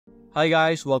Hi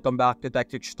guys, welcome back to Tech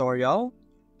Tutorial.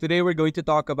 Today we're going to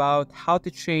talk about how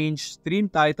to change stream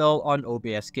title on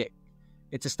OBS Kick.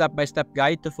 It's a step-by-step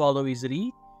guide to follow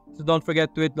easily, so don't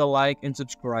forget to hit the like and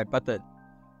subscribe button.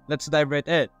 Let's dive right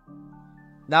in.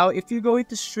 Now, if you're going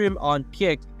to stream on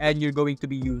Kick and you're going to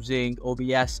be using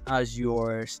OBS as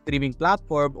your streaming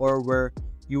platform or where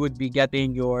you would be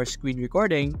getting your screen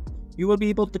recording, you will be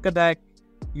able to connect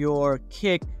your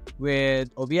Kick with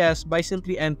OBS by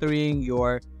simply entering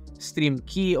your stream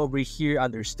key over here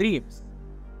under streams.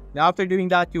 Now after doing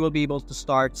that, you will be able to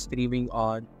start streaming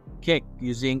on Kick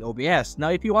using OBS. Now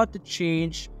if you want to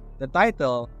change the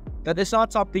title, that is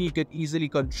not something you could easily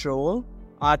control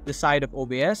at the side of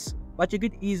OBS, but you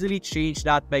could easily change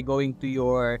that by going to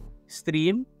your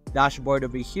stream dashboard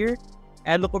over here,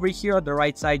 and look over here on the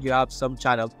right side. You have some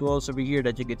channel tools over here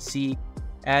that you can see,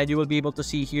 and you will be able to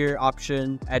see here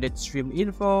option edit stream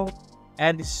info.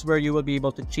 And this is where you will be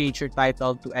able to change your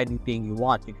title to anything you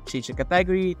want. You can change the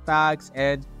category, tags,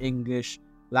 and English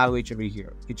language over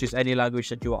here. You can choose any language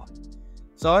that you want.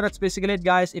 So that's basically it,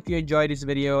 guys. If you enjoyed this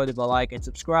video, leave a like and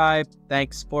subscribe.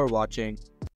 Thanks for watching.